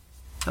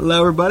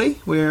Hello, everybody.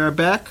 We're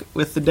back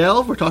with The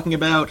Delve. We're talking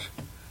about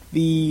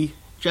the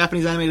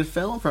Japanese animated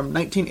film from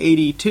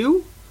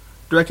 1982,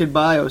 directed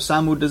by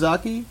Osamu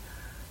Dezaki,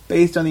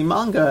 based on the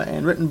manga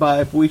and written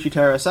by Buichi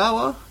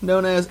Terasawa,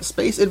 known as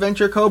Space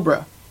Adventure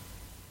Cobra.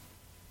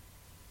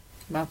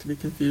 Not to be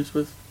confused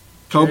with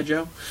Cobra.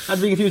 Joe. Not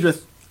to be confused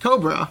with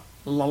Cobra,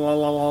 La la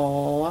la la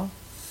la la.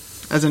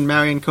 as in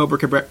Marion Cobra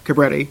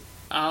Cabretti,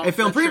 Oh, a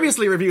film that's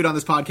previously reviewed on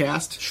this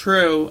podcast.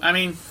 True. I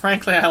mean,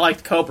 frankly, I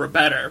liked Cobra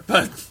better,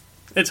 but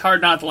it's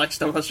hard not to like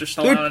Sylvester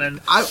Stallone. And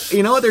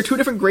You know what? There are two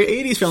different great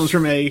 80s films for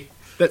me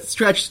that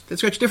stretch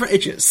different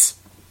itches.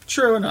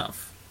 true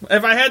enough.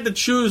 If I had to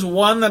choose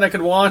one that I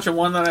could watch and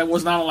one that I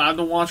was not allowed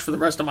to watch for the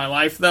rest of my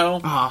life,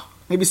 though,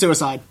 Maybe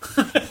Suicide.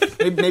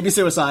 maybe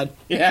Suicide.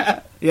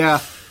 yeah,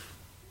 Yeah.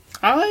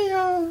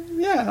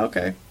 yeah,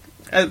 okay.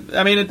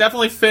 I mean, it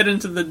definitely fit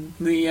into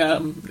the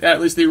at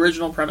least the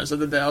original premise of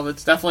The Delve.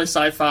 It's definitely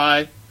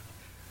sci-fi.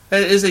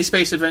 It is a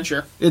space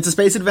adventure. It's a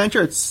space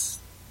adventure. It's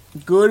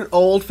good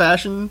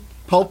old-fashioned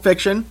pulp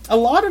fiction. A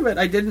lot of it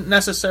I didn't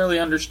necessarily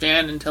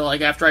understand until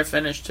after I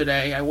finished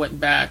today. I went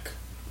back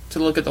to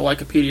look at the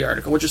Wikipedia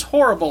article, which is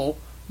horrible,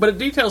 but it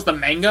details the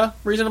manga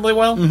reasonably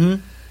well.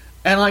 Mm-hmm.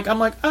 And I'm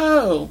like,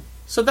 oh,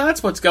 so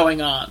that's what's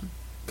going on,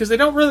 because they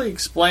don't really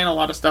explain a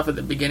lot of stuff at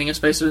the beginning of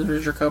Space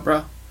Adventure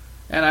Cobra.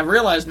 And I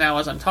realize now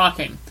as I'm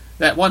talking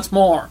that once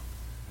more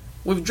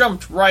we've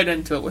jumped right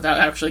into it without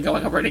actually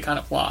going over any kind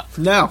of plot.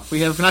 No, we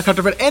have not talked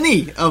about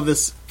any of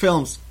this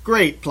film's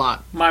great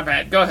plot. My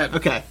bad. Go ahead.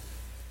 Okay.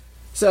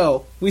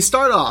 So, we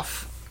start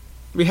off.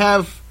 We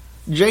have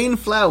Jane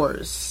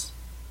Flowers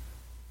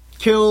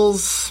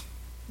kills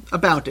a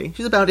bounty.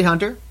 She's a bounty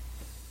hunter.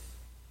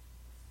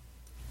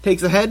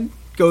 Takes the head,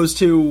 goes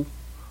to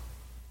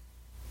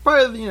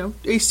probably,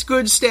 a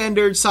good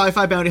standard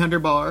sci-fi bounty hunter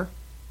bar.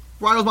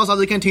 Ronald Moss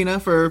the Cantina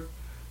for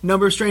a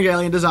number of strange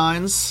alien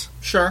designs.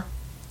 Sure.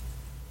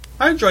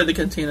 I enjoyed the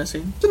cantina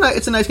scene.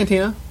 It's a nice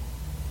cantina.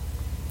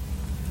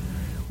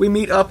 We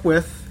meet up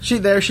with... She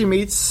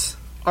meets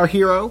our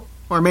hero,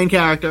 our main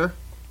character,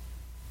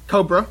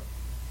 Cobra.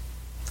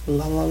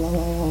 La la la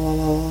la la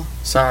la la.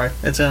 Sorry,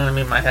 it's going to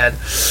be in my head.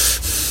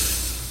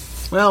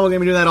 Well, we're going to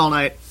be doing that all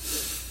night.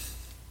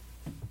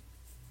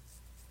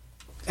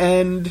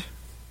 And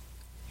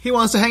he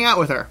wants to hang out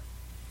with her.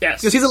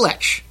 Yes. Because he's a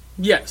lech.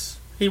 Yes.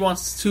 He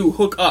wants to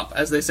hook up,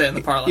 as they say in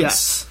the parlance.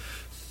 Yes.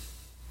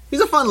 He's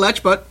a fun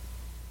lech, but...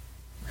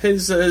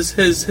 His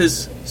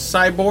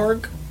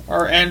cyborg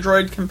or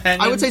android companion.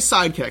 I would say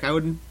sidekick. I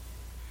would...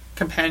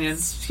 Companion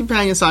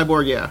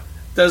cyborg, yeah.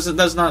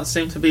 does not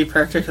seem to be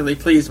particularly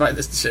pleased by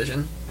this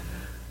decision.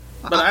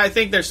 But I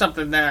think there's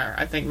something there.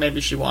 I think maybe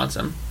she wants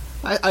him.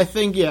 I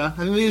think, yeah.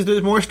 I mean,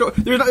 there's more story.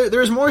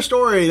 There's more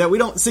story that we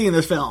don't see in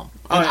this film.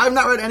 Oh, yeah. I've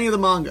not read any of the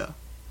manga,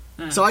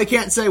 so I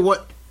can't say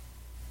what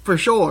for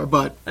sure.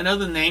 But I know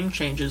the name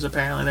changes.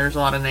 Apparently, there's a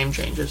lot of name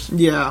changes.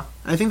 yeah,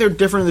 I think they're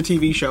different in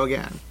the TV show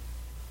again,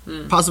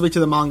 possibly to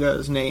the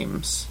manga's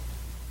names,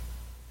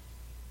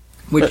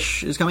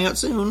 which is coming out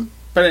soon.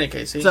 But in any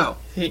case,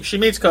 she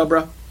meets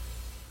Cobra.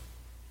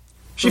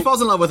 She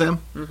falls in love with him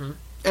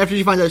after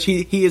she finds out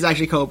he is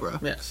actually Cobra.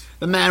 Yes.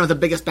 The man with the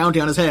biggest bounty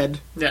on his head.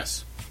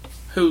 Yes.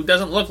 Who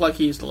doesn't look like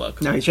he used to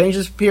look. No, he changed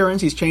his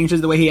appearance. He's changed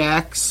the way he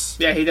acts.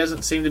 Yeah, he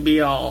doesn't seem to be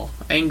all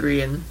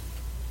angry and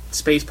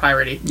space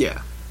piratey.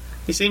 Yeah.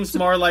 He seems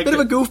more like Bit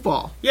of a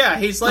goofball. Yeah,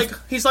 he's like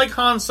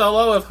Han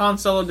Solo if Han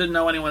Solo didn't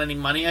owe anyone any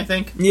money, I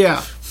think. Yeah.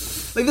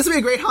 Like, this would be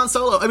a great Han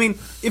Solo. I mean,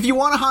 if you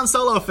want a Han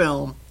Solo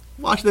film,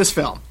 watch this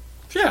film.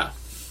 Yeah.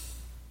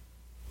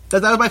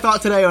 That was my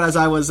thought today as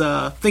I was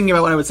thinking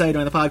about what I would say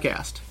during the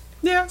podcast.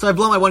 Yeah. So I've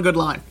blown my one good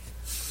line.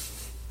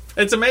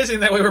 It's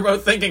amazing that we were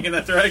both thinking in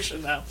that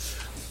direction now.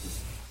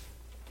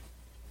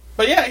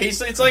 But yeah, it's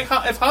like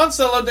if Han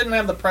Solo didn't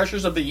have the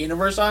pressures of the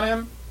universe on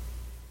him,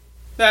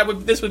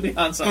 this would be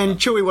Han Solo. And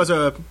Chewie was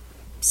a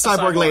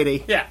cyborg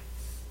lady. Yeah.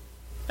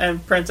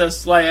 And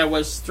Princess Leia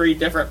was 3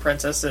 different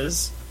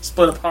princesses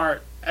split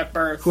apart at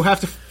birth. Who have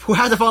to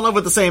fall in love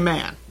with the same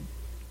man.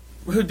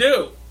 Who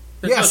do.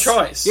 There's Yes. no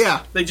choice.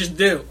 Yeah. They just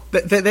do.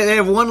 They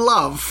have one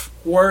love.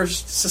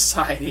 Worst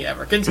society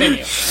ever.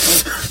 Continue.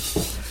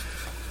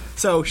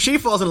 So she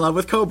falls in love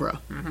with Cobra.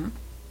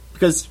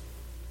 Because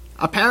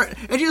and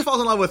she just falls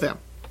in love with him.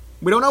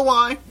 We don't know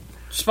why.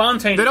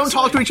 Spontaneously. They don't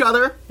talk to each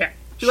other. Yeah.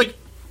 She's like,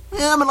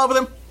 yeah, I'm in love with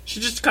him. She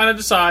just kind of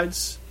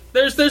decides.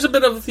 There's a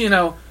bit of,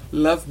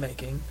 love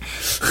making.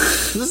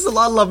 This is a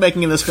lot of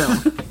lovemaking in this film.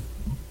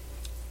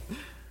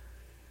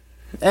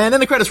 And then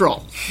the credits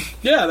roll.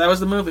 Yeah, that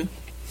was the movie.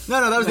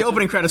 No, that was the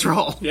opening credits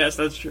roll. Yes,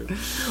 that's true.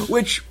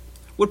 Which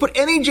would put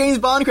any James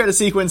Bond credit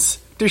sequence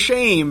to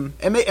shame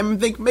and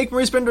make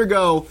Maurice Binder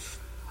go,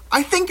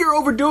 I think you're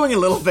overdoing it a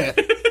little bit.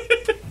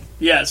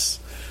 Yes.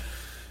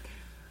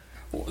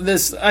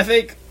 I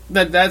think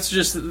that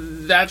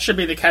should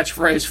be the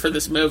catchphrase for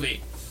this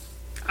movie.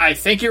 I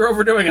think you're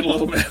overdoing it a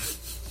little bit.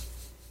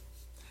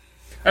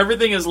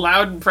 Everything is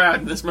loud and proud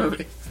in this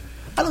movie.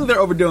 I don't think they're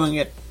overdoing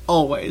it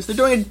always.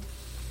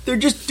 They're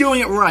just doing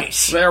it right.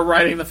 They're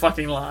writing the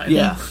fucking line.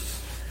 Yeah.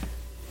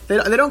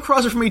 They don't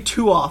cross it for me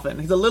too often.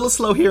 He's a little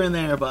slow here and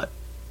there, but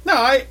No,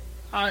 I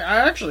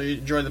actually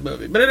enjoy the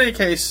movie. But in any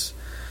case,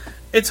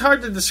 it's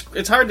hard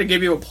to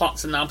give you a plot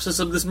synopsis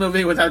of this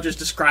movie without just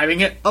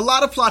describing it. a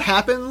lot of plot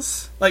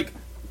happens. Like,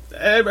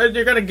 you're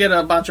going to get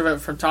a bunch of it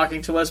from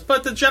talking to us,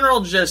 but the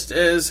general gist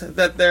is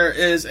that there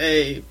is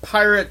a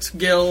pirate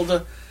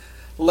guild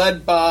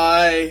led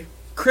by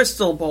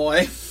Crystal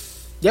Boy,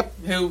 Yep.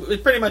 who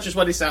is pretty much is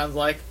what he sounds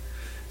like.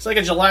 It's like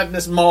a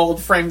gelatinous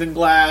mold framed in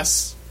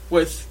glass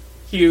with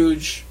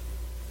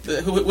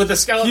with a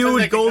skeleton.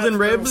 Huge that can golden cut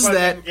through ribs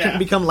that yeah. can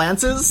become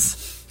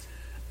lances.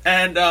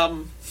 And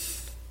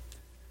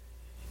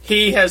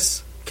he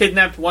has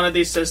kidnapped one of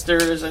these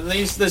sisters, and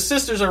the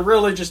sisters are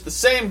really just the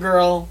same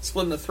girl,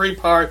 split into 3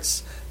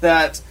 parts,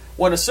 that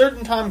when a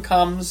certain time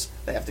comes,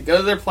 they have to go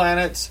to their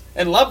planet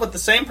and love with the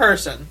same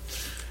person.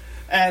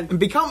 And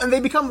They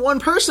become one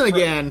person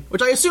again,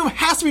 which I assume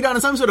has to be done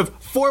in some sort of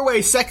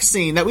 4-way sex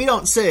scene that we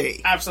don't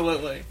see.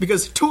 absolutely.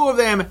 Because 2 of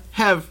them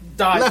have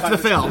Died left by the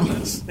this film.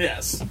 illness.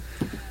 Yes.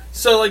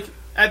 So, like,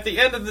 at the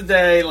end of the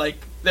day, like,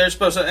 they're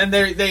supposed to... And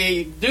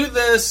they do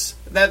this,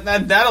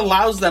 that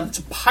allows them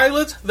to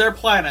pilot their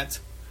planet.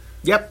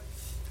 Yep.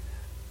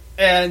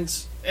 And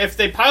if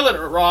they pilot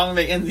it wrong,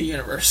 they end the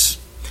universe.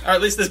 Or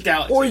at least this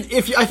galaxy. Or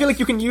I feel like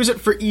you can use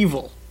it for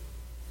evil.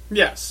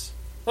 Yes.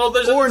 Well,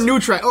 there's Or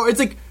neutral. Or it's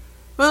like,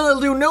 well,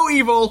 it'll do no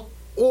evil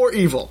or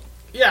evil.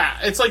 Yeah,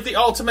 it's like the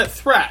ultimate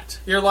threat.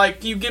 You're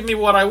like, you give me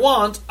what I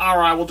want,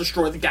 or I will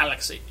destroy the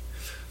galaxy.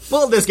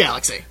 Well, this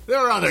galaxy. There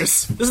are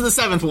others. This is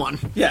the 7th one.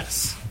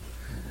 Yes.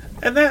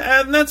 And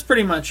that's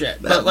pretty much it.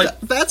 But, like,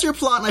 That's your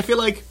plot, and I feel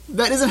like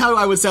that isn't how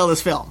I would sell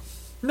this film.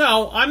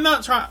 no, I'm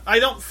not trying... I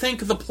don't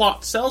think the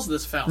plot sells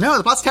this film. No,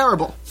 the plot's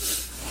terrible.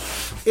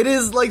 It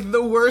is like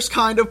the worst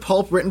kind of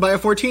pulp written by a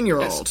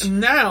 14-year-old.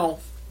 Now,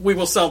 we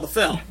will sell the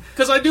film.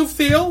 Because I do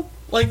feel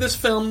like this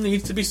film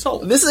needs to be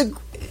sold. This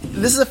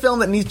is a film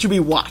that needs to be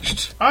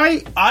watched.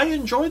 I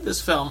enjoyed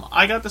this film.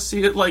 I got to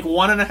see it like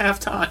 1.5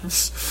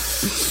 times.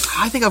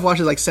 I think I've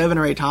watched it like 7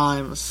 or 8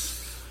 times.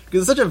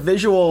 Because it's such a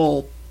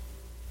visual...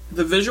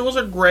 The visuals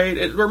are great.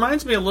 It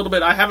reminds me a little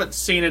bit... I haven't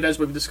seen it as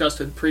we've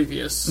discussed in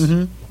previous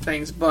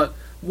things, but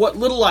what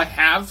little I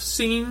have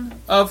seen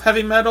of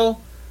heavy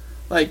metal,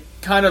 like,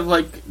 kind of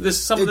like this...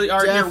 Some of the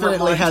art here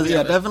definitely has, me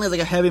of it. definitely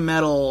like a heavy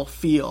metal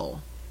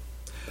feel.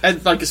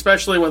 And, like,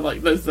 especially with,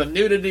 like, the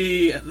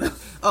nudity and...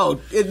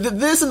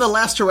 This and the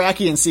last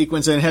Tarakian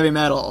sequence in heavy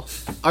metal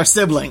are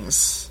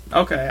siblings.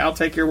 Okay, I'll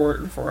take your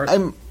word for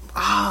it.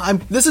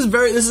 This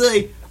is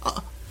a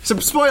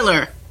some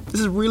spoiler. This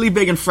is really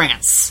big in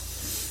France.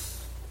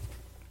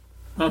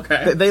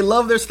 Okay. They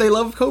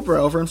love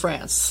Cobra over in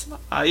France.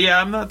 Yeah,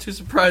 I'm not too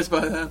surprised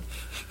by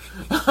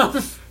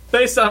that.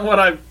 Based on what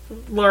I've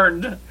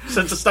learned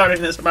since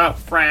starting this about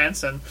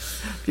France, and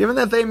Given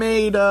that they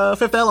made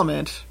Fifth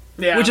Element,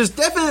 yeah, which is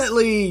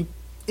definitely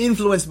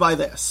influenced by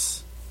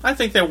this. I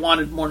think they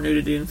wanted more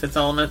nudity in Fifth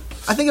Element.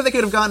 I think if they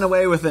could have gotten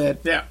away with it,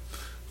 Yeah.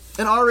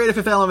 an R-rated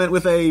Fifth Element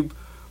with a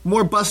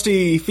more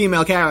busty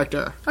female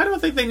character. I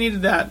don't think they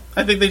needed that.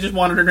 I think they just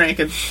wanted her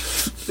naked.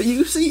 But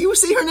you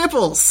see her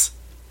nipples.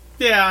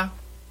 Yeah.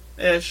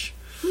 Ish.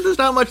 There's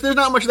not much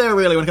there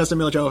really when it comes to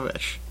Mila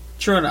Jovovich.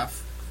 True enough.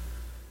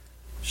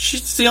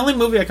 She's the only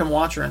movie I can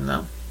watch her in,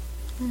 though.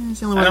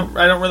 It's the only I one.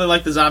 don't really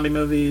like the zombie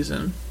movies,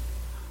 and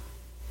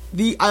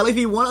I like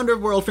the one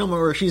Underworld film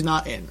where she's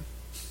not in.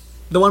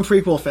 The one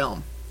prequel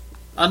film.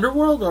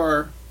 Underworld,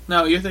 or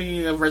no? You're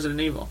thinking of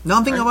Resident Evil. No,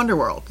 I'm thinking of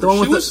Underworld. The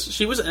one with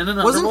She was in an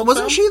Underworld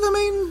wasn't film? she the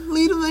main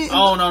lead of the?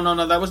 Oh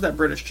no! That was that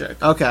British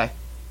chick. Okay.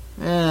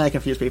 I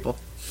confuse people.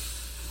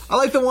 I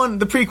like the one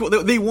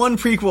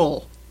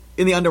prequel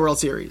in the Underworld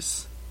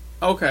series.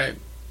 Okay,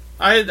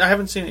 I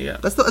haven't seen it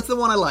yet. That's the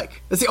one I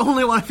like. That's the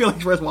only one I feel like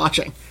is worth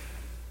watching.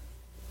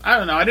 I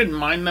don't know. I didn't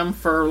mind them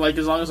for like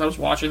as long as I was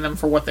watching them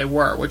for what they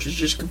were, which is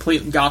just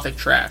complete gothic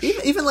trash.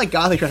 Even like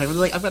gothic trash, I was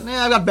like, I've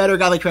got better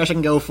gothic trash I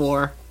can go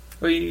for.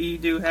 Well, you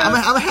do have.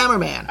 I'm a hammer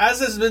man.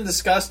 As has been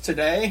discussed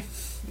today,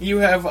 you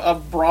have a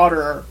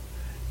broader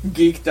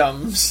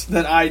geekdoms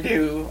than I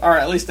do, or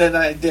at least than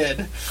I did.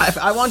 If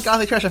I want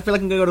gothic trash, I feel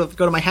like I can go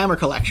to my hammer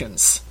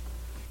collections.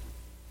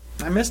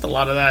 I missed a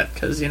lot of that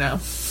because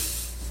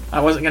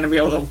I wasn't going to be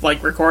able to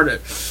like record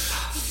it.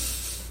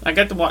 I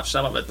got to watch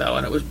some of it though,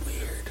 and it was weird.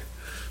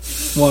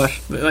 What?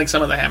 Like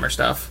some of the Hammer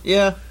stuff.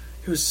 Yeah.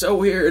 It was so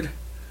weird.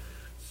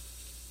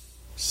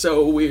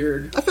 So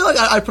weird. I feel like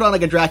I'd put on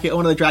like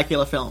one of the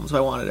Dracula films if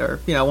I wanted, or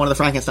one of the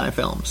Frankenstein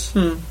films.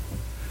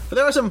 But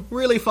there are some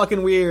really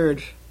fucking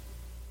weird.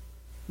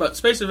 But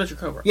Space Adventure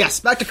Cobra. Yes,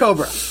 back to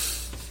Cobra.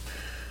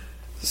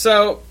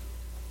 So,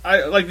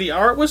 the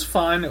art was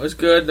fun. It was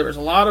good. There was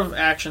a lot of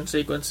action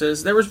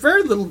sequences. There was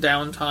very little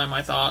downtime,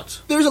 I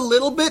thought. There's a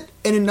little bit,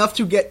 and enough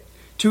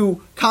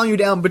to calm you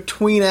down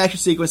between action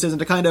sequences and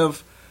to kind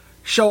of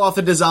show off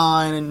the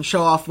design and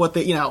show off what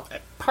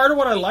Part of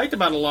what I liked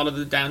about a lot of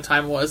the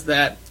downtime was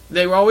that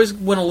they always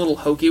went a little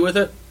hokey with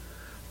it.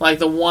 Like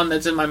the one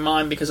that's in my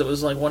mind because it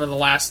was like one of the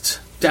last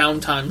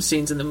downtime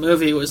scenes in the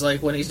movie was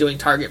like when he's doing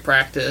target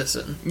practice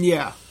and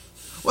yeah.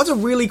 Well, that's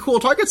a really cool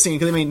target scene,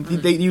 because, I mean,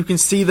 you can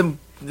see them,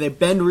 they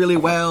bend really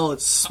well,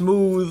 it's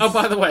smooth. Oh,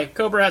 by the way,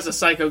 Cobra has a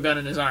psycho gun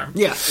in his arm.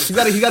 Yeah, he's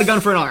got a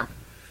gun for an arm.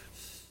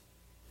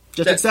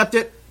 Just accept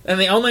it. And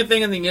the only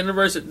thing in the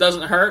universe that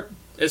doesn't hurt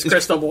is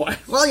Crystal Boy.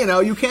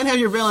 Well, you can't have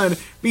your villain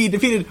be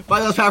defeated by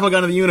the most powerful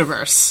gun in the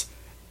universe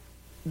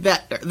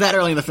that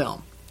early in the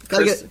film.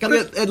 Gotta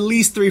get at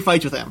least 3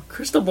 fights with him.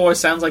 Crystal Boy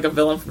sounds like a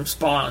villain from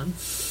Spawn.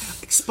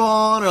 Like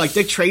Spawn, or like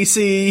Dick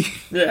Tracy.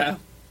 Yeah.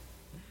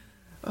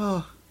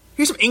 Oh,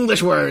 here's some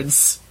English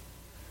words.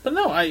 But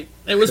no,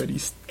 it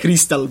was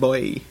Crystal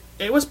Boy.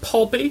 It was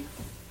pulpy.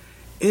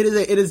 It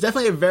is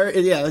definitely a very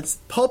it's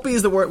pulpy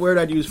is the word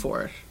I'd use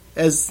for it,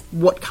 as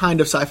what kind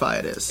of sci-fi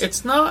it is.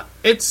 It's not.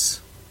 It's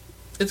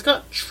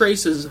got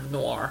traces of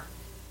noir.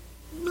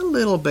 A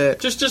little bit.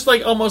 Just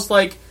like almost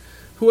like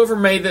whoever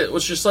made it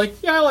was just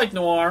like, yeah, I like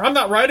noir. I'm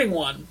not writing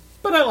one,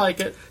 but I like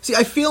it. See,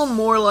 I feel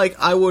more like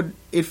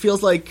it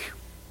feels like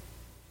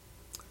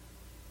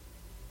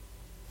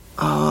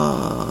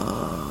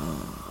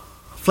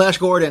Flash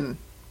Gordon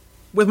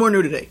with more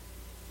nudity.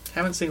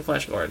 Haven't seen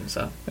Flash Gordon,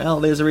 so. Well,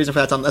 there's a reason for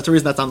that. That's a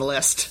reason that's on the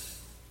list.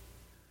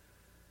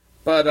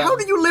 But how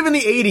did you live in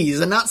the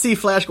 80s and not see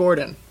Flash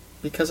Gordon?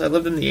 Because I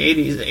lived in the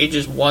 80s,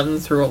 ages 1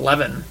 through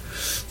 11.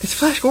 It's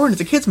Flash Gordon.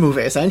 It's a kids'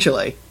 movie,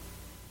 essentially.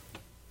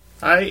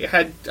 I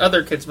had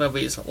other kids'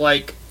 movies,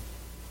 like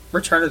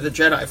Return of the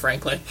Jedi,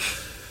 frankly.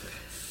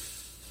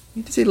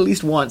 You need to see it at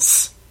least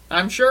once.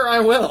 I'm sure I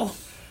will.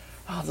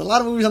 Oh, there's a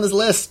lot of movies on this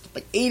list,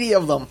 like 80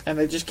 of them. And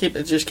it just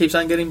keeps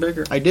on getting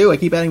bigger. I do. I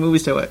keep adding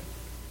movies to it.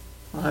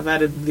 Well, I've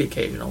added the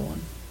occasional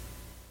one.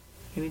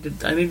 I need to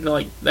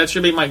that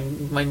should be my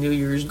New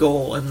Year's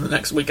goal in the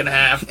next week and a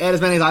half. Add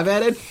as many as I've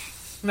added?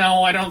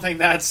 No, I don't think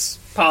that's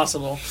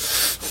possible.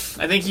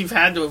 I think you've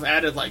had to have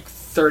added like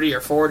 30 or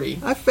 40.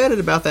 I've added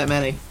about that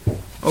many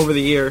over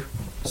the year.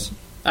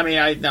 I mean,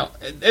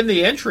 in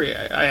the entry,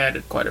 I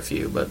added quite a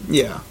few, but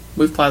yeah,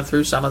 we've plowed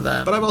through some of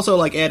them. But I've also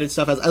added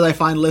stuff as I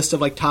find lists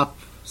of top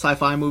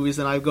sci-fi movies,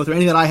 and I go through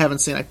anything that I haven't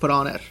seen, I put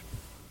on it.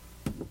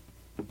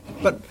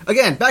 But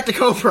again, back to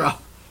Cobra,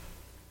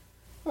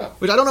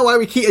 which I don't know why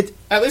we keep it.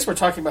 At least we're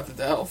talking about the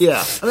Delve.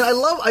 Yeah,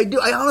 I mean,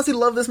 I honestly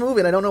love this movie,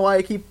 and I don't know why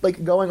I keep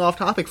going off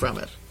topic from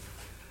it.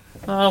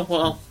 Oh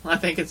well, I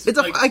think it's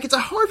a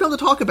hard film to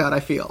talk about. I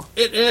feel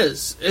it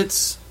is.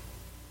 It's.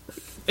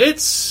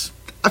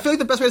 I feel like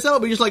the best way to sell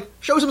it would be just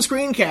show some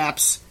screen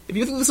caps. If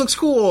you think this looks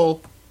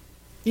cool,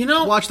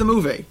 watch the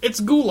movie. It's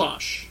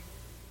goulash.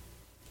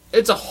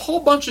 It's a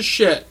whole bunch of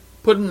shit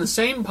put in the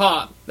same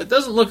pot that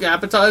doesn't look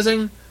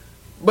appetizing,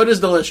 but is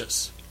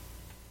delicious.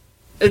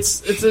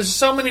 There's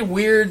so many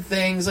weird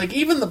things. Like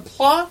even the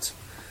plot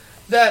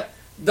that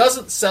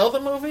doesn't sell the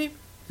movie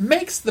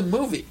makes the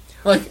movie.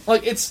 If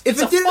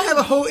it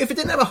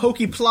didn't have a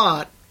hokey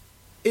plot,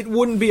 it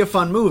wouldn't be a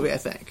fun movie, I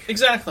think.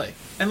 Exactly.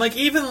 And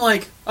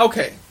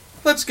okay,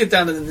 let's get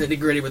down to the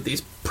nitty-gritty with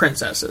these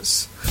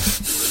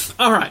princesses.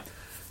 Alright.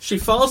 She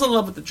falls in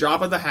love with the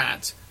drop of the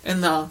hat,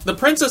 and the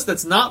princess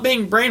that's not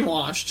being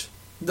brainwashed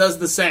does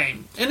the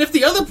same. And if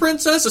the other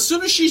princess, as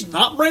soon as she's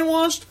not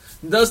brainwashed,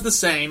 does the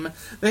same,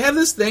 they have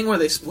this thing where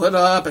they split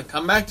up and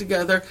come back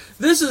together.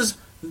 This is,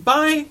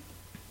 by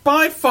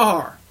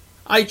far,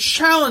 I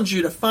challenge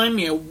you to find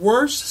me a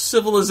worse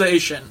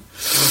civilization.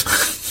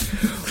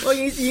 Well,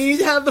 you need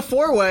to have the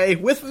four-way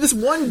with this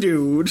one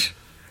dude,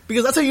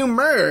 because that's how you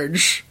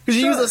merge.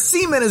 Because you use a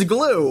semen as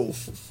glue.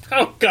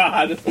 Oh,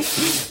 God.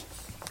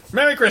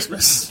 Merry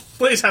Christmas.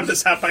 Please have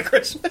this out by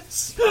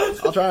Christmas.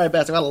 I'll try my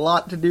best. I've got a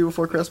lot to do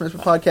before Christmas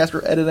with podcast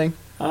or editing.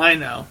 I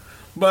know.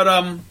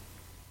 But,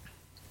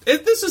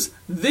 this is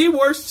the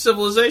worst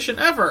civilization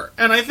ever.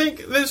 And I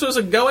think this was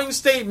a going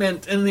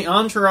statement in the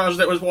entourage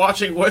that was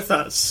watching with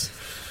us.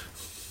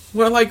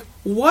 We're like,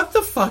 what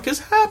the fuck is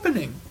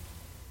happening?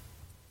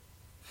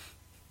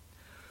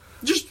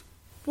 Just,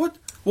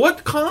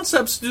 what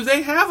concepts do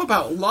they have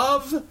about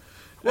love?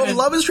 Well,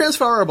 love is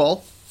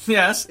transferable.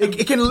 Yes.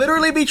 It can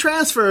literally be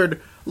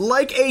transferred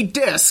like a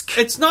disc.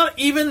 It's not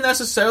even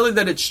necessarily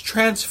that it's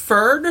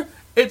transferred.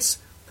 It's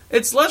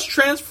less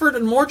transferred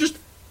and more just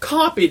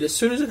copied as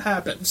soon as it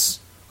happens.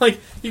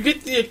 You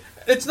get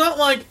it's not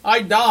like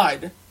I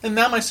died and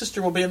now my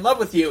sister will be in love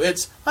with you.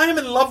 It's I am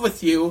in love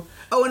with you.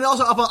 Oh, and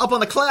also up on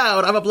the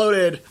cloud, I've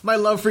uploaded my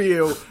love for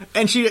you,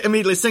 and she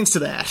immediately sinks to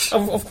that.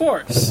 Of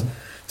course.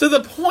 To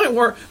the point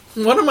where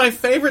one of my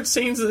favorite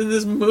scenes in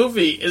this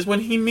movie is when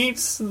he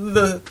meets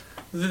the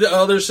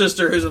other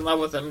sister who's in love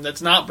with him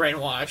that's not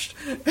brainwashed.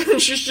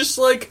 And she's just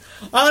like,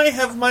 I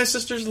have my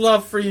sister's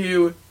love for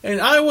you,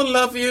 and I will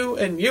love you,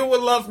 and you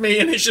will love me.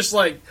 And he's just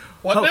like,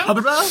 what now?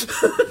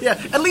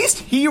 Yeah, at least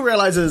he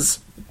realizes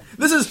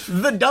this is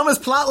the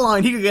dumbest plot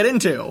line he could get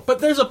into. But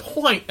there's a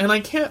point, and I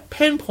can't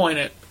pinpoint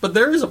it, but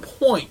there is a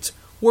point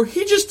where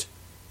he just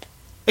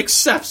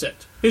accepts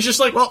it. He's just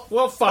like,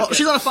 well, fuck it.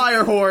 She's on a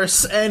fire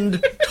horse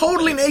and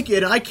totally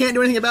naked, and I can't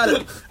do anything about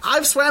it.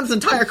 I've swam this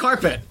entire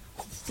carpet.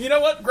 You know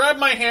what? Grab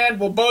my hand,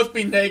 we'll both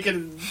be naked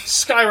and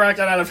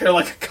skyrocket out of here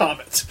like a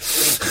comet.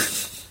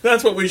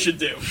 That's what we should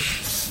do.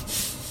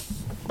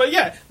 But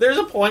yeah, there's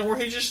a point where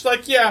he's just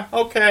like, yeah,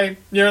 okay,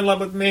 you're in love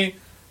with me.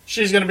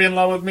 She's gonna be in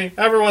love with me.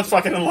 Everyone's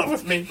fucking in love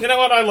with me. You know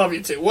what? I love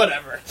you too.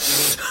 Whatever.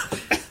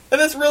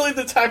 And that's really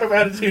the type of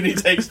attitude he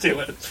takes to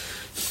it.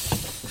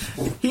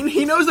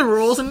 He knows the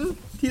rules, and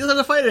he doesn't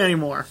have to fight it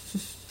anymore.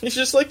 He's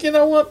just like, you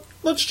know what?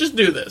 Let's just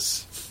do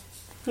this.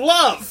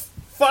 Love.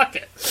 Fuck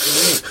it.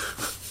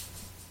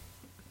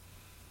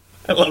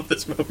 I love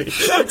this movie.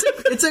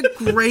 It's a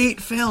great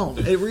film.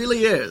 It really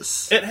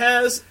is. It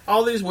has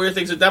all these weird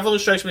things. It definitely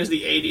strikes me as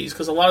the 80s,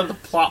 because a lot of the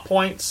plot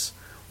points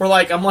were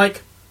like,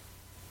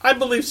 I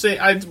believe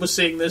I was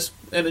seeing this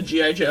in a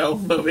G.I. Joe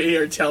movie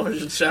or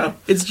television show.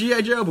 It's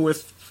G.I. Joe, but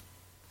with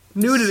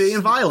nudity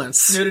and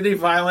violence. Nudity,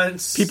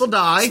 violence. People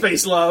die.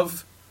 Space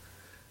love.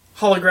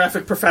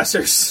 Holographic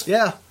professors.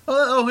 Yeah.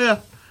 Oh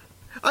yeah.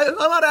 I'm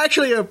not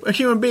actually a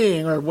human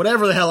being, or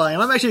whatever the hell I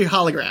am. I'm actually a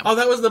hologram. Oh,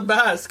 that was the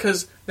best,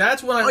 because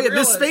that's when I realized...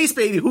 this space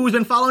baby who's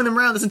been following them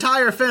around this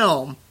entire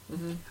film.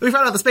 Mm-hmm. We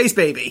found out the space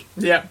baby.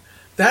 Yeah.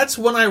 That's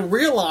when I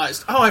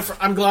realized...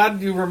 I'm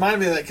glad you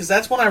reminded me of that, because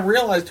that's when I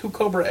realized who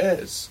Cobra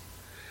is.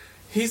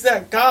 He's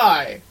that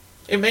guy.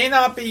 It may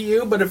not be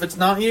you, but if it's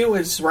not you,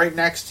 it's right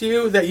next to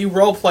you, that you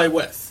roleplay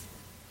with.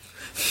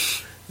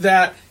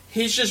 That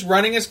he's just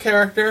running his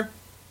character,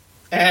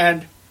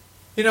 and...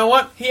 You know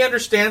what? He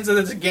understands that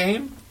it's a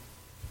game,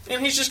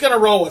 and he's just gonna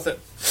roll with it.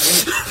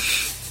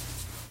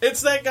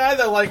 It's that guy,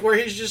 though, where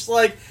he's just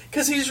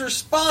because he's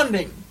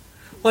responding.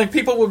 Like,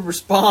 people would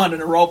respond in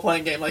a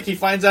role-playing game. Like, he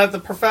finds out the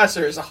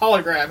professor is a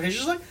hologram, and he's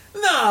just like,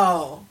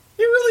 no,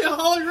 you're really a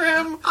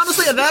hologram?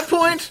 Honestly, at that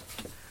point,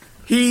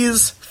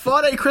 he's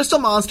fought a crystal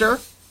monster,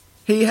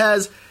 he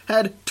has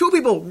had 2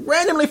 people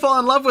randomly fall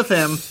in love with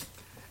him,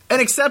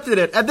 and accepted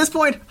it. At this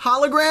point,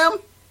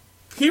 hologram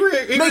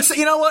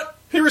you know what?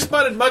 He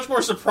responded much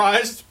more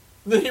surprised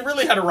than he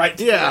really had a right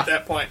to at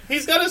that point.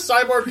 He's got a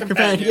cyborg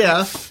companion.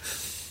 Yeah.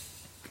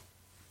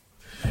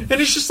 And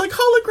he's just like,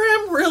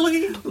 hologram,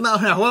 really? No,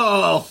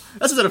 whoa.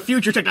 This is a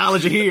future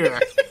technology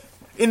here.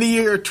 In the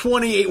year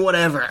 28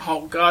 whatever.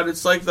 Oh, God,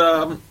 it's like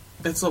what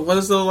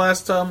is the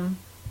last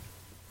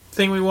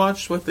thing we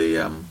watched with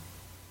the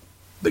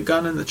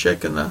gun and the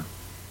chick and the...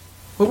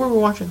 What were we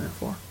watching that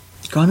for?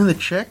 Gun and the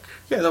chick?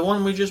 Yeah, the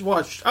one we just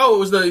watched. Oh, it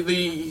was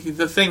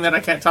the thing that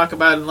I can't talk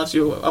about unless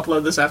you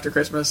upload this after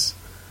Christmas.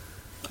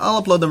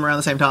 I'll upload them around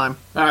the same time.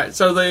 Alright,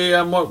 so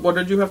the what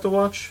did you have to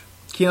watch?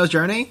 Kino's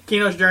Journey?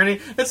 Kino's Journey.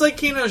 It's like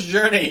Kino's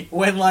Journey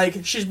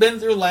when, she's been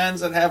through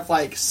lands that have,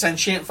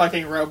 sentient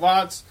fucking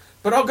robots.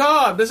 But, oh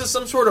god, this is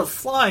some sort of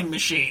flying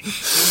machine.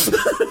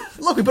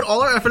 Look, we put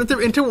all our effort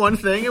into one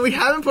thing, and we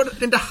haven't put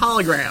it into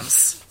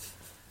holograms.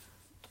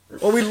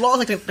 Or we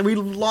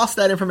lost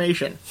that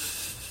information.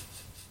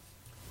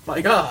 My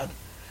god.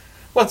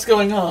 What's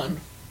going on?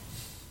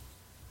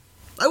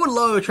 I would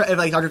love if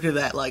Dr. did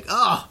that.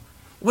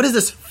 What is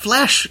this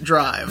flash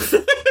drive?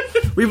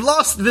 We've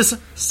lost this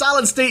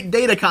solid state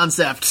data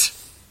concept.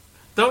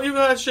 Don't you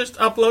guys just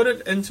upload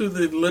it into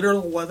the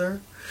literal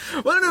weather?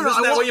 Well, no.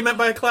 Isn't that what you meant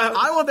by a cloud?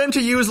 I want them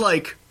to use,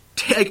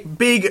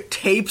 big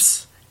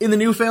tapes in the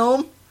new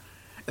film,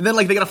 and then,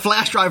 they get a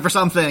flash drive for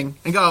something,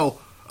 and go,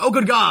 oh,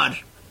 good God.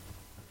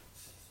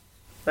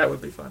 That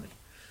would be funny.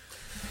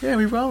 Yeah,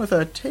 we run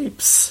with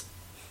tapes.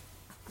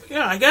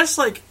 Yeah, I guess,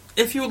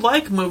 if you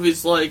like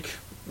movies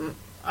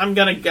I'm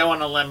gonna go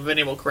on a limb,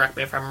 Vinny will correct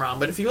me if I'm wrong,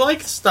 but if you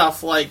like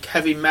stuff like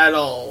heavy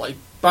metal, like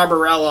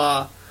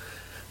Barbarella,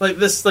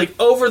 this,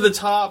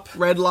 over-the-top...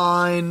 Red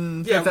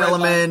Line, Fifth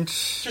Element...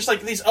 Just,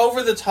 these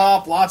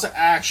over-the-top, lots of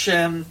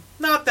action,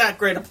 not that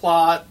great a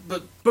plot,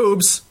 but...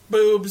 Boobs.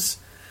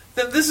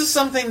 Then this is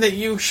something that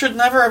you should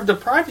never have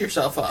deprived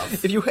yourself of.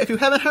 If you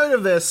haven't heard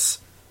of this...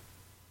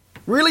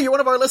 Really, you're one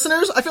of our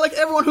listeners? I feel like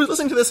everyone who's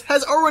listening to this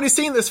has already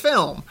seen this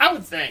film. I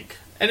would think.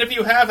 And if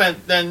you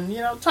haven't, then,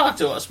 talk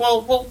to us.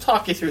 We'll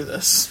talk you through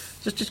this.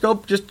 Just go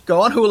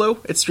on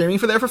Hulu. It's streaming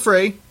for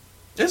free.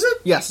 Is it?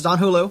 Yes, it's on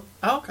Hulu.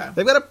 Oh, okay.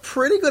 They've got a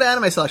pretty good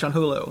anime selection on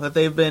Hulu that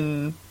they've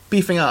been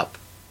beefing up.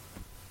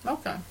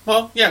 Okay.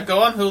 Well, yeah,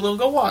 go on Hulu and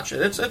go watch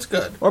it. It's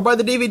good. Or buy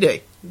the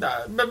DVD.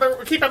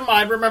 But keep in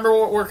mind, remember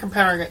what we're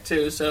comparing it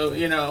to. So,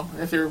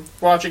 if you're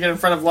watching it in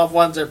front of loved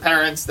ones or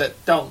parents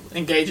that don't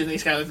engage in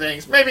these kind of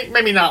things,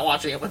 maybe not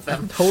watching it with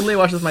them. Totally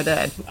watched with my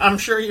dad. I'm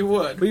sure you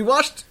would. We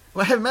watched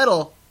heavy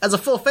metal as a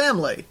full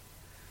family.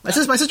 My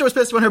sister was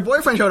pissed when her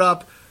boyfriend showed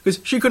up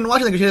because she couldn't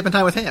watch it because she had to spend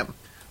time with him.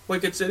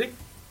 Wicked City?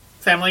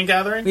 Family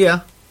Gathering?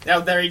 Yeah. Oh,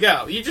 there you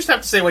go. You just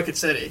have to say Wicked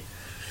City.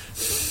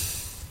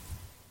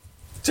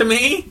 To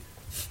me,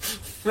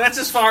 that's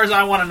as far as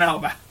I want to know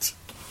about.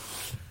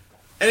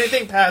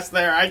 Anything past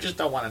there, I just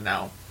don't want to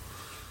know.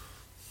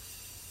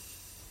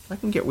 I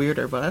can get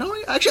weirder, but I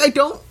don't... Actually, I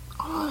don't...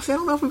 Oh, see, I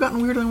don't know if we've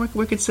gotten weirder than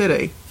Wicked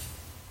City.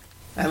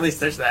 At least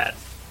there's that.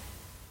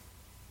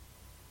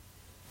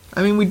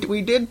 I mean,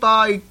 we did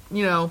buy,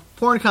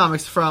 porn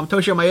comics from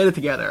Toshio Maeda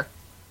together.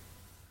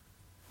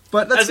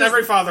 But that's as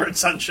every father and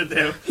son should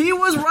do. He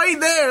was right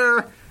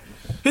there.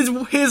 His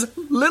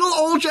little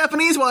old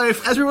Japanese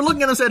wife, as we were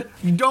looking at him, said,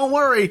 "Don't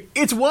worry,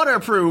 it's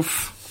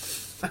waterproof."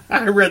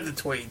 I read the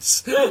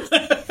tweets.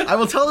 I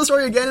will tell the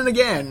story again and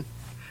again.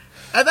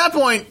 At that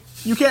point,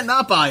 you can't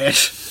not buy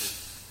it.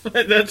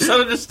 That's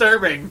so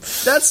disturbing.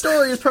 That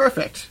story is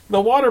perfect.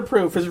 The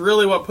waterproof is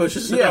really what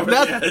pushes it over the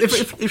edge.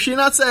 If she did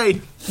not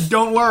say,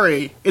 don't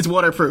worry, it's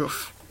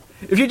waterproof.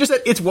 If she just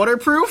said, it's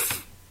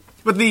waterproof,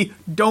 but the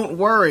don't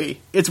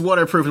worry, it's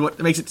waterproof is what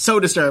makes it so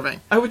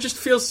disturbing. I would just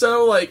feel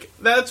so, like,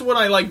 that's when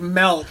I, like,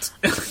 melt.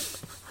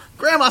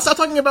 Grandma, stop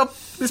talking about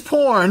this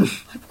porn.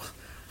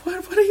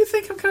 What do you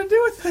think I'm going to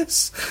do with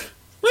this?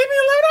 Leave me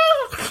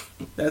alone!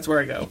 That's where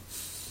I go.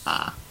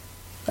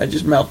 I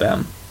just melt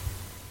down.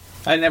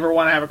 I never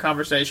want to have a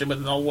conversation with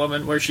an old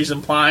woman where she's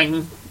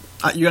implying...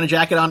 You're going to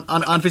jack it on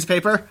a piece of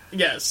paper?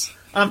 Yes.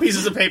 On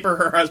pieces of paper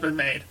her husband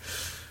made.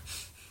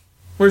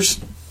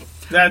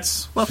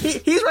 That's... Well,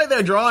 he's right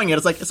there drawing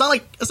it. It's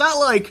not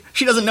like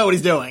she doesn't know what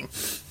he's doing.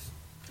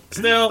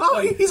 Still...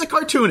 He's a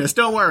cartoonist,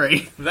 don't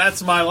worry.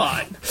 That's my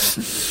line.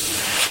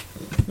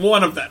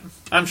 One of them.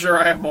 I'm sure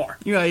I have more.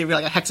 You've got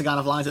like a hexagon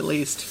of lines at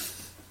least.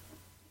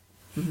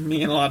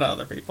 Me and a lot of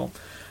other people.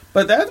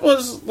 But that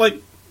was,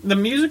 like... The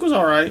music was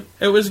alright.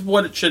 It was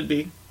what it should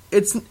be.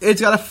 It's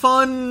got a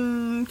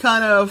fun,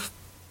 kind of,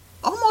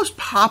 almost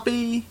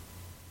poppy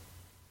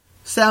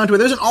sound to it.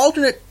 There's an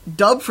alternate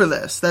dub for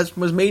this that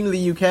was made in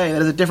the UK that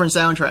has a different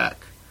soundtrack.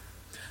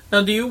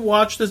 Now, do you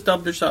watch this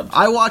dubbed or subbed?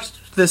 I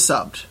watched this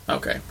subbed.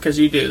 Okay, because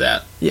you do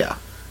that. Yeah.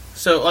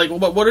 So, like,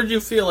 what did you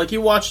feel? Like, you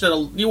watched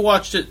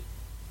it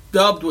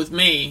dubbed with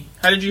me.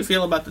 How did you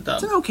feel about the dub?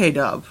 It's an okay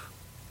dub.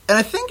 And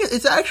I think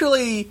it's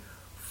actually...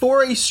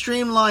 for a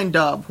streamlined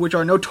dub, which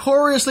are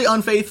notoriously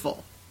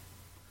unfaithful,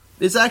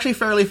 it's actually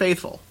fairly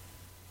faithful.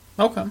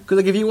 Okay. Because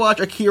like, if you watch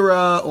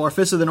Akira or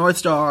Fist of the North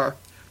Star,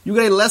 you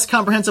get a less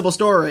comprehensible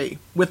story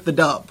with the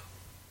dub.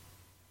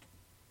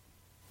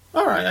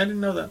 Alright, I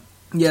didn't know that.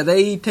 Yeah,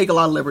 they take a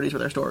lot of liberties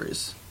with their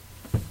stories.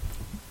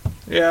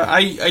 Yeah,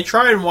 I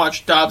try and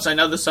watch dubs. I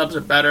know the subs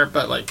are better,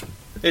 but, like,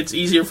 it's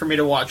easier for me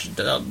to watch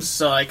dubs,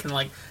 so I can,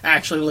 like,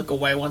 actually look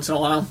away once in a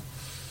while.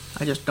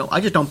 I just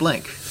don't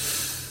blink.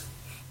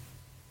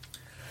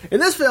 In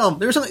this film,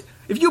 there's something...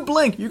 If you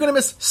blink, you're going to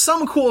miss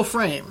some cool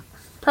frame.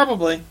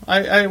 Probably.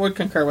 I would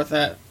concur with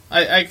that.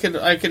 I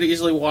could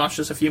easily watch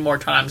this a few more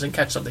times and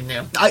catch something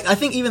new. I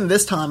think even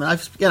this time, and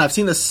I've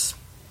seen this...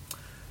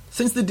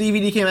 Since the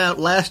DVD came out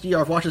last year,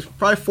 I've watched this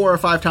probably 4 or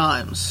 5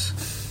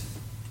 times.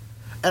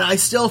 And I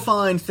still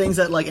find things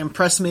that, like,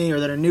 impress me or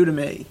that are new to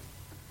me.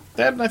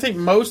 That, I think,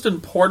 most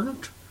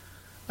important,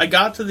 I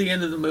got to the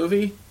end of the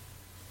movie,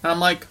 and I'm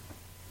like,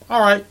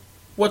 alright,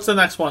 what's the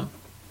next one?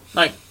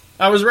 Like...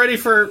 I was ready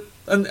for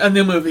a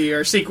new movie or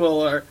a sequel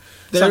or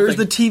There's something.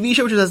 the TV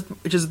show,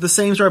 which is the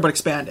same story but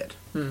expanded.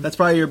 That's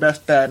probably your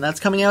best bet, and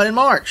that's coming out in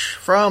March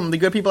from the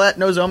good people at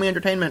Nozomi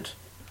Entertainment.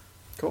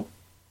 Cool.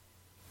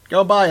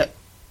 Go buy it.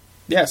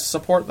 Yes,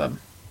 support them.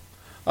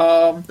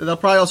 They'll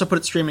probably also put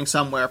it streaming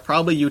somewhere,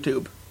 probably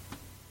YouTube.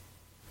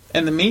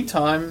 In the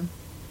meantime,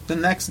 the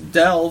next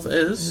delve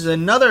This is is...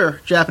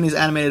 another Japanese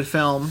animated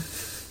film.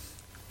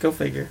 Go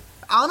figure.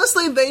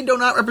 Honestly, they do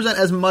not represent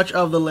as much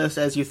of the list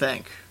as you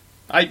think.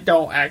 I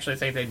don't actually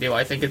think they do.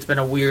 I think it's been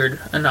a weird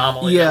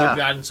anomaly that we've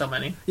gotten so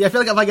many. Yeah, I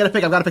feel like if I get a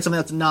pick, I've got to pick something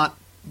that's not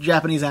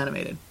Japanese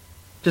animated.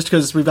 Just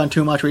because we've done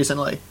too much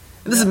recently.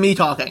 And this is me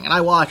talking, and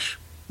I watch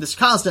this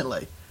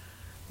constantly.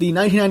 The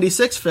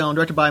 1996 film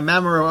directed by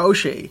Mamoru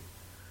Oshii,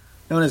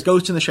 known as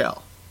Ghost in the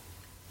Shell.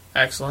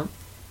 Excellent.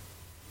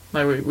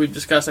 Like we've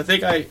discussed, I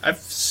think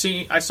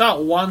I saw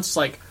it once,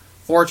 like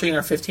 14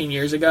 or 15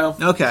 years ago.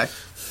 Okay.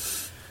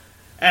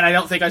 And I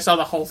don't think I saw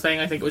the whole thing.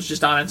 I think it was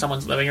just on in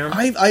someone's living room.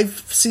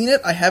 I've seen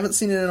it. I haven't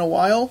seen it in a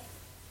while.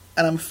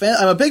 And I'm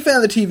a big fan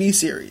of the TV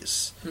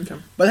series. Okay.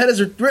 But that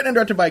is written and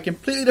directed by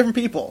completely different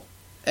people.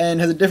 And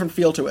has a different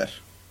feel to it.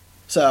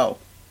 So,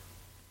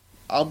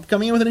 I'll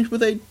come in with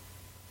a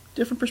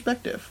different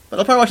perspective. But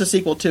I'll probably watch the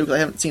sequel too, because I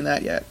haven't seen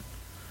that yet.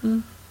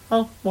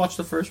 I'll watch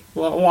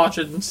watch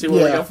it and see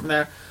where we go from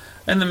there.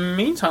 In the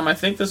meantime, I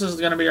think this is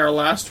going to be our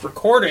last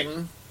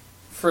recording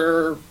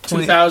for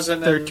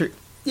 2013.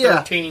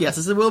 Yeah, yes,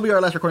 this will be our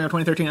last recording of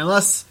 2013,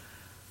 unless...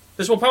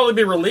 This will probably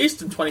be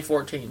released in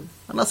 2014.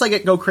 Unless I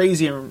go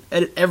crazy and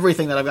edit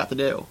everything that I've got to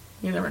do.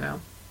 You never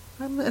know.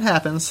 It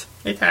happens.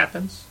 It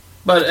happens.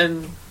 But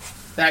in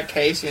that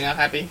case,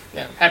 happy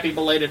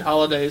belated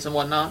holidays and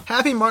whatnot.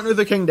 Happy Martin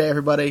Luther King Day,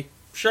 everybody.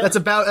 Sure.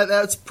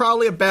 That's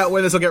probably about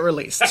when this will get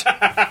released.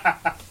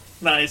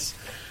 Nice.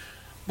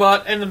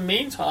 But in the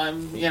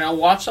meantime,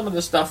 watch some of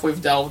the stuff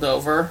we've delved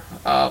over.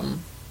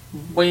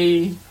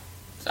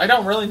 I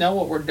don't really know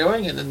what we're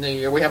doing in the new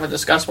year. We haven't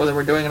discussed whether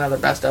we're doing another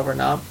best of or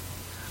not.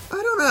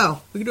 I don't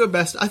know. We could do a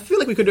best. I feel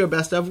like we could do a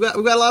best of. We've got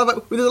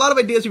there's a lot of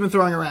ideas we've been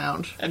throwing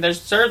around. And there's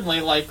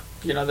certainly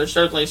there's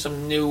certainly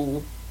some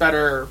new,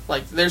 better,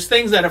 there's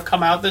things that have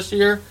come out this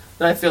year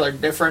that I feel are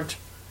different.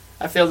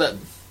 I feel that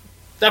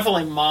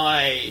definitely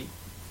my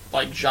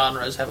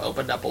genres have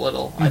opened up a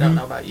little. I don't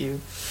know about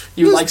you.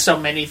 You like so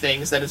many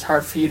things that it's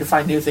hard for you to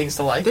find new things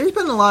to like. There's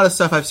been a lot of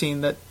stuff I've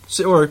seen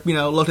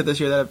looked at this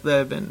year that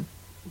have been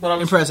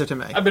impressive to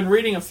me. I've been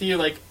reading a few,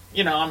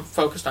 I'm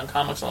focused on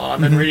comics a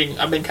lot.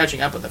 I've been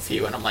catching up with a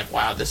few, and I'm like,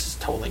 wow, this is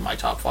totally my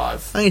top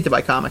 5. I need to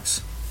buy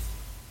comics.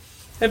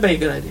 It'd be a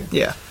good idea.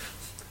 Yeah.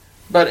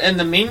 But in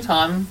the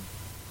meantime,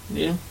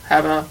 you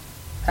have a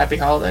happy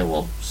holiday.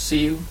 We'll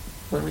see you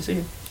when we see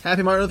you.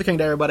 Happy Martin Luther King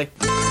Day, everybody.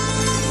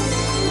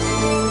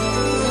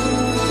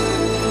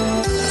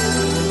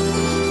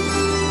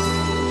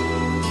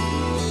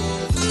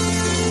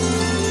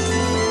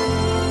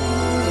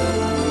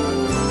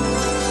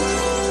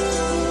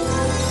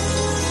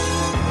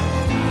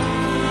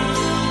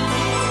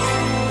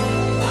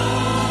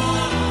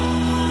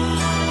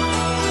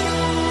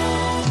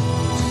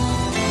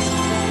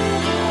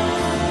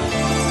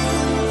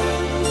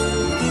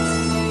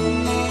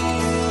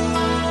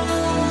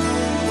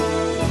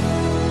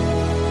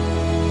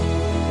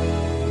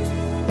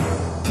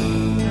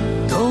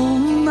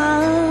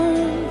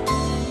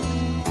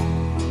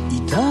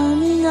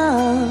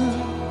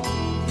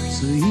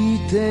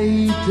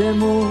で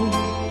も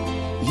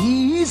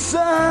いい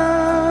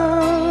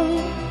さ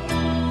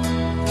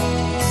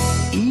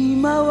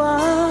今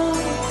は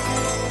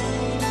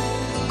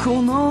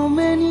この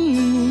目に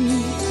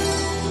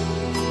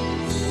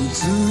映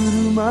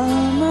るま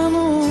ま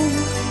の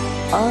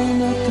あ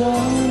なた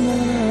な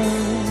ら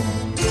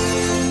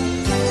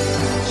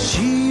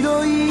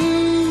白い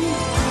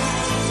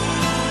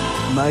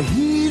真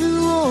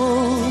昼を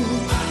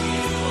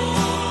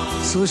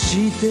そ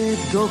して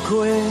ど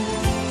こへ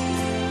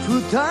二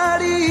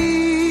人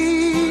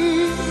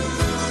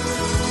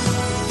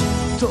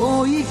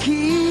吐息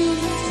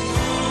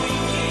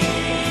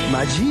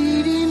混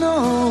じりの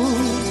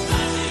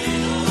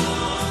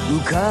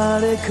浮か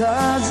れ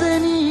風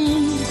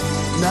に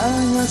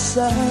流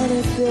さ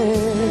れて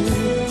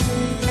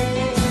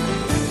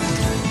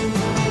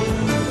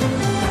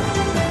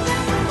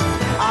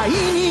愛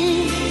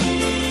に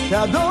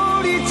た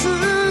どり着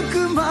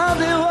くま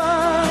で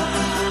は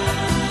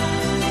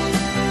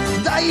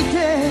抱い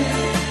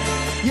て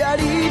や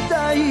り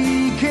たい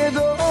け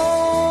ど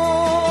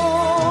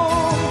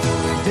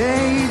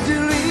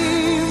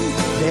Daydream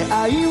出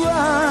会いは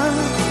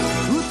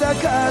二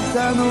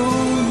方の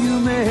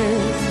夢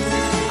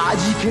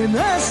味気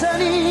なさ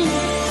に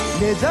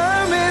目覚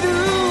める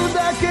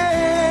だけ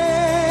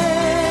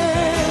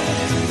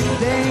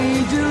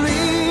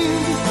Daydream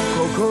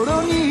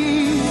心に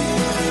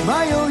迷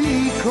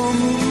い込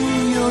む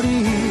より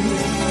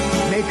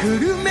めく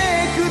るめ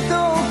く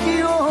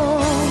時を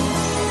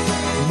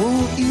も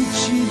う一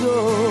度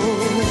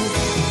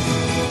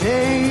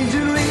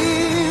Daydream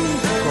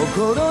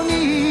心に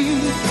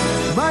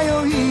迷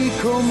い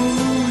込む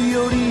よ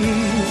り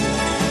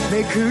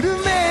めくる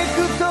め